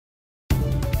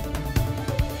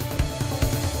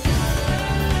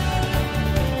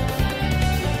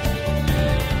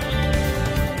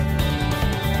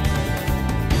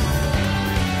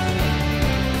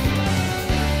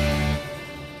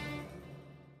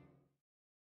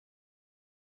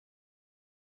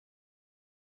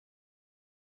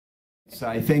So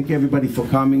I thank everybody for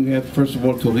coming, first of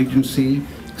all, to Regency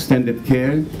Extended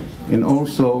Care, and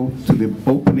also to the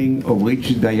opening of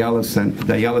Regency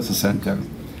Dialysis Center.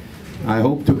 I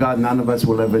hope to God none of us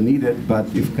will ever need it, but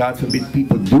if God forbid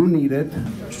people do need it,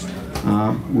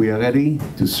 we are ready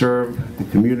to serve the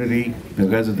community, the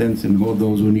residents, and all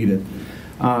those who need it.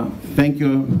 Thank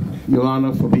you, Your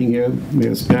Honor, for being here,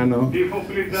 Mayor Spano,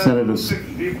 Senator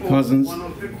Cousins,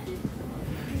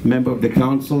 member of the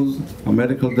councils, our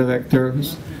medical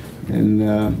directors, and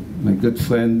my good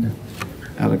friend,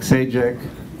 Alex Sajak,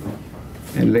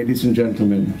 and ladies and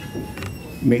gentlemen,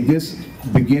 may this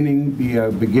beginning be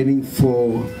a beginning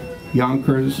for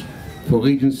Yonkers, for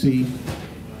Regency,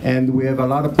 and we have a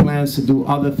lot of plans to do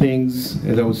other things,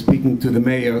 as I was speaking to the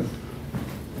mayor,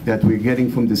 that we're getting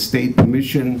from the state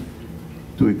permission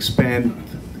to expand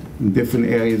in different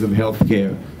areas of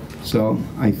healthcare. So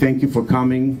I thank you for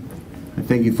coming, I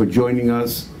thank you for joining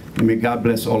us, and may God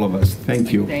bless all of us.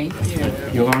 Thank you. Thank you.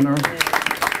 Your Honor.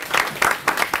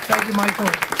 Thank you, Michael.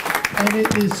 And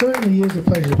it certainly is a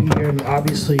pleasure to be here. And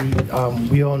obviously,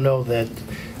 we all know that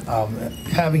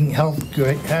having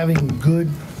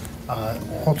good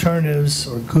alternatives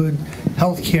or good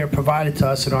health care provided to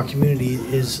us in our community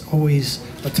is always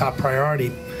a top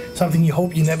priority. Something you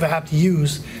hope you never have to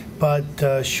use, but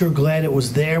sure glad it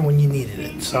was there when you needed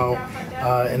it. So,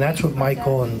 and that's what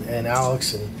Michael and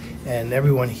Alex and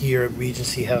everyone here at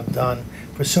Regency have done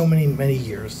for so many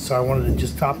years. So I wanted to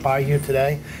just stop by here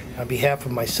today on behalf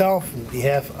of myself, on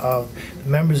behalf of the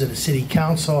members of the City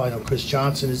Council. I know Chris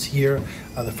Johnson is here,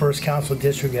 the First Council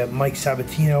District. We have Mike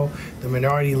Sabatino, the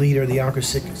Minority Leader of the Yonkers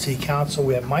City Council.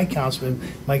 We have my Councilman,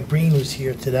 Mike Breen, who's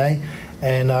here today.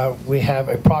 And we have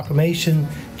a proclamation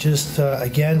just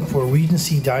again for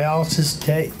Regency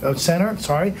Dialysis Center,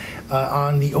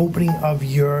 on the opening of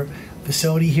your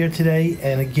facility here today.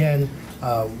 And again,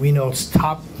 we know it's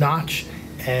top notch,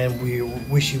 and we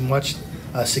wish you much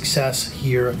success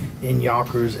here in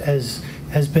Yonkers, as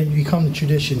has become the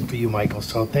tradition for you, Michael.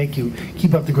 So thank you.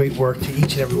 Keep up the great work to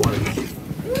each and every one of you.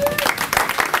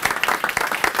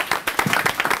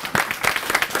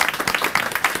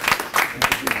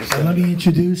 And let me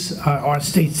introduce our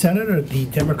state senator, the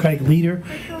Democratic leader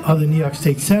of the New York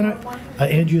State Senate,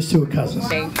 Andrea Stewart-Cousins.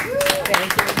 Thank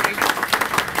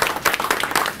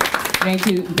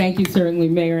you. Thank you, certainly,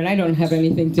 Mayor. And I don't have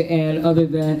anything to add other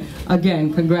than,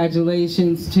 again,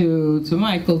 congratulations to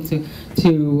Michael, to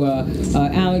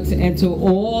Alex, and to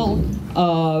all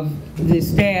of the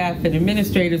staff and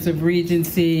administrators of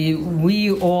Regency.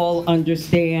 We all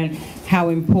understand how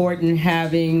important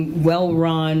having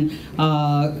well-run,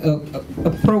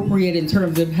 appropriate in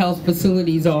terms of health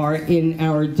facilities are in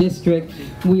our district.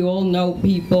 We all know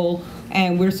people,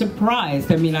 and we're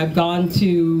surprised. I mean, I've gone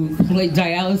to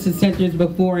dialysis centers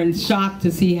before and shocked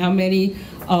to see how many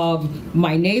of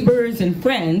my neighbors and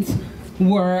friends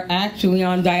were actually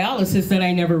on dialysis that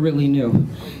I never really knew.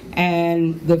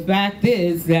 And the fact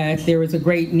is that there is a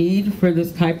great need for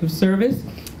this type of service,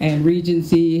 and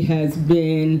Regency has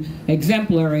been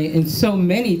exemplary in so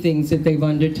many things that they've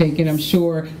undertaken. I'm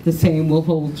sure the same will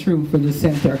hold true for the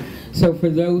center. So for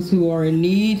those who are in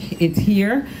need, it's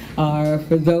here.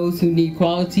 For those who need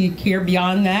quality care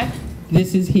beyond that,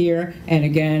 this is here. And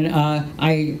again,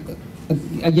 I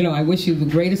wish you the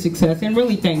greatest success, and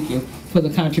really thank you for the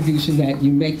contribution that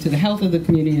you make to the health of the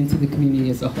community and to the community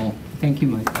as a whole. Thank you,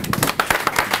 Mike.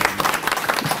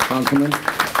 Councilman.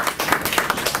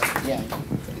 Yeah.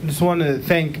 I just want to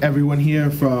thank everyone here,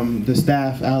 from the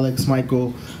staff, Alex,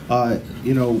 Michael.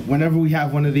 Whenever we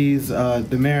have one of these,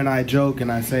 the mayor and I joke,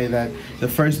 and I say that the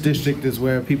first district is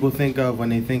where people think of when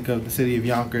they think of the city of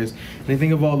Yonkers, and they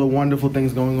think of all the wonderful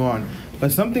things going on.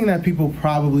 But something that people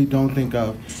probably don't think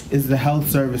of is the health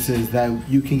services that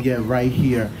you can get right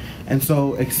here. And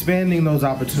so expanding those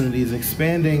opportunities,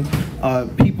 expanding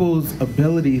people's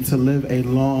ability to live a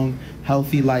long,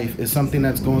 healthy life is something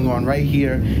that's going on right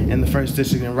here in the First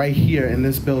District and right here in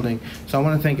this building. So I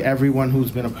want to thank everyone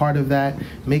who's been a part of that,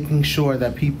 making sure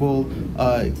that people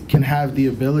can have the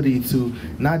ability to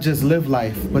not just live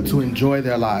life, but to enjoy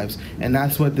their lives. And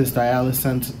that's what this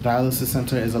dialysis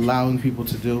center is allowing people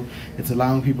to do. It's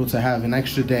allowing people to have an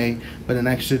extra day, but an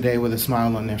extra day with a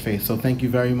smile on their face. So thank you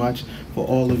very much for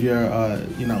all of your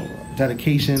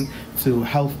dedication to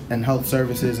health and health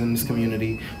services in this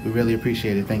community. We really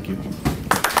appreciate it. Thank you.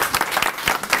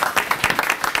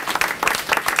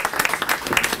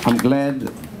 I'm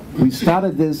glad we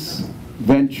started this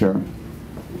venture,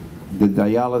 the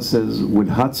dialysis, with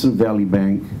Hudson Valley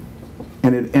Bank,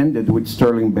 and it ended with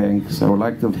Sterling Bank. So I would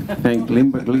like to thank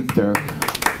Lindbergh Lichter,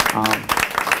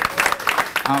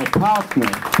 our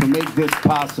partner, to make this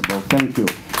possible. Thank you.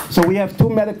 So we have two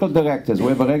medical directors. We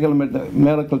have a regular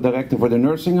medical director for the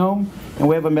nursing home, and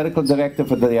we have a medical director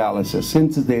for dialysis.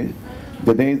 Since the day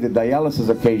of the dialysis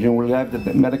occasion, we'll have the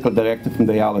medical director from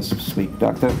dialysis speak.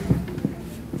 Doctor?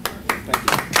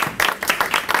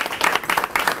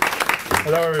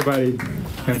 Hello, everybody,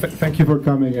 and thank you for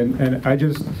coming. And I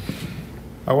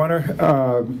want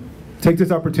to take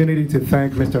this opportunity to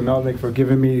thank Mr. Melnick for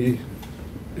giving me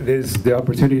the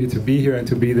opportunity to be here and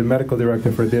to be the medical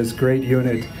director for this great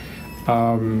unit,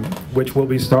 which will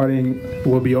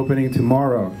be opening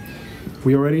tomorrow.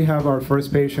 We already have our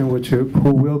first patient,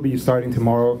 who will be starting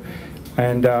tomorrow,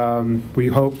 and we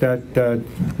hope that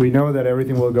we know that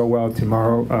everything will go well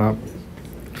tomorrow.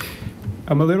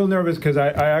 I'm a little nervous because I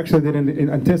actually didn't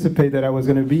anticipate that I was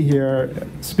going to be here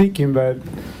speaking, but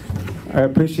I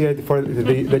appreciate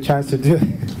the chance to do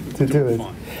it.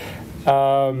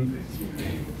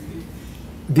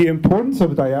 The importance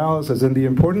of dialysis and the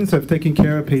importance of taking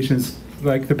care of patients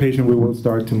like the patient we will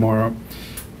start tomorrow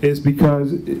is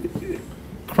because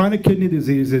chronic kidney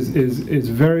disease is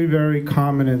very, very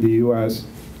common in the U.S.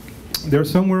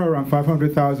 There's somewhere around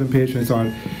 500,000 patients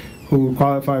who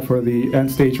qualify for the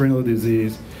end-stage renal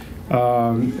disease,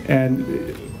 and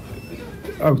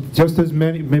just as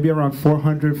many, maybe around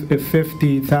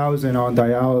 450,000 on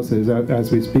dialysis as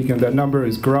we speak, and that number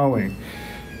is growing.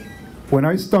 When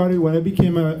I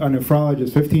became a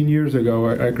nephrologist 15 years ago,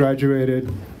 I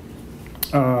graduated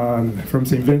from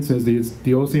St. Vincent's,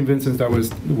 the old St. Vincent's that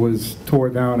was tore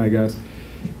down, I guess.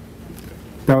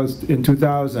 That was in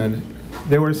 2000.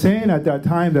 They were saying at that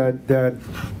time that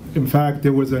in fact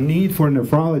there was a need for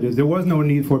nephrologists. There was no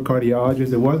need for cardiologists.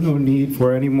 There was no need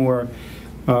for any more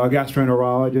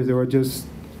gastroenterologists. There were just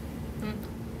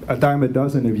a dime a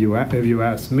dozen if you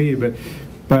ask me. But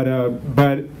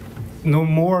no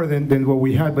more than what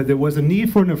we had, but there was a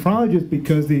need for nephrologists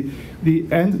because the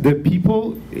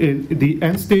people in the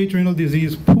end-stage renal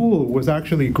disease pool was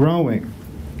actually growing,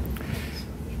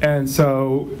 and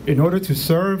so in order to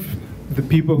serve the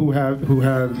people who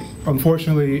have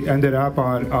unfortunately ended up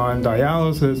on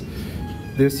dialysis,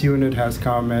 this unit has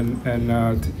come and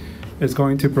is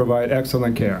going to provide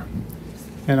excellent care,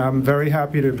 and I'm very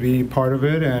happy to be part of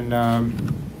it. And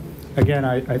again,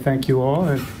 I thank you all.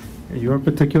 And you in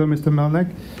particular, Mr. Melnick.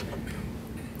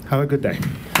 Have a good day.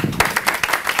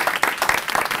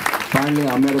 Finally,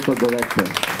 our medical director.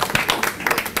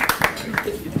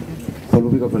 En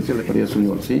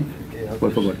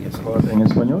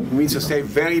español. It means to stay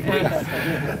very brief.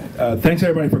 Thanks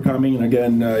everybody for coming. And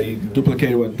again, you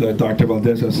duplicated what Dr.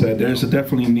 Valdez has said. There's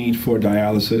definitely a need for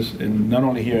dialysis, and not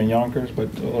only here in Yonkers, but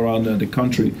all around the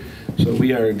country. So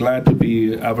we are glad to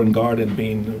be avant-garde and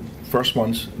being the first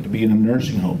ones to be in a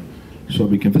nursing home. So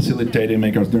we can facilitate and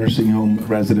make our nursing home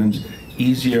residents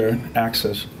easier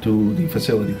access to the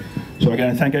facility. So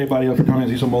again, thank everybody for coming. I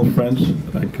see some old friends,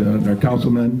 like our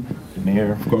councilman, the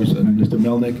mayor, of course, and Mr.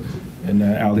 Melnick, and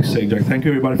Alex Sajak. Thank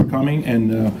you everybody for coming,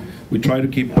 and we try to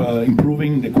keep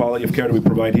improving the quality of care that we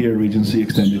provide here at Regency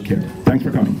Extended Care. Thanks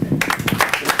for coming.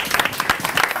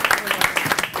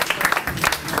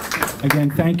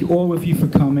 Again, thank all of you for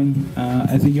coming.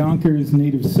 As a Yonkers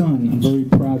native son, I'm very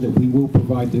proud that we will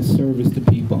provide this service to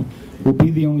people. We'll be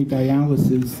the only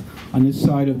dialysis on this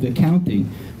side of the county,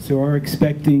 so we're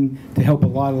expecting to help a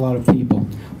lot of people.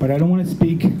 But I don't want to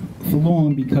speak for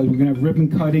long because we're going to have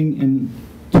ribbon cutting in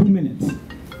 2 minutes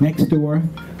next door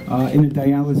in the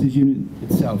dialysis unit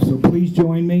itself. So please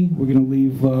join me. We're going to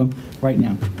leave right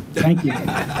now. Thank you.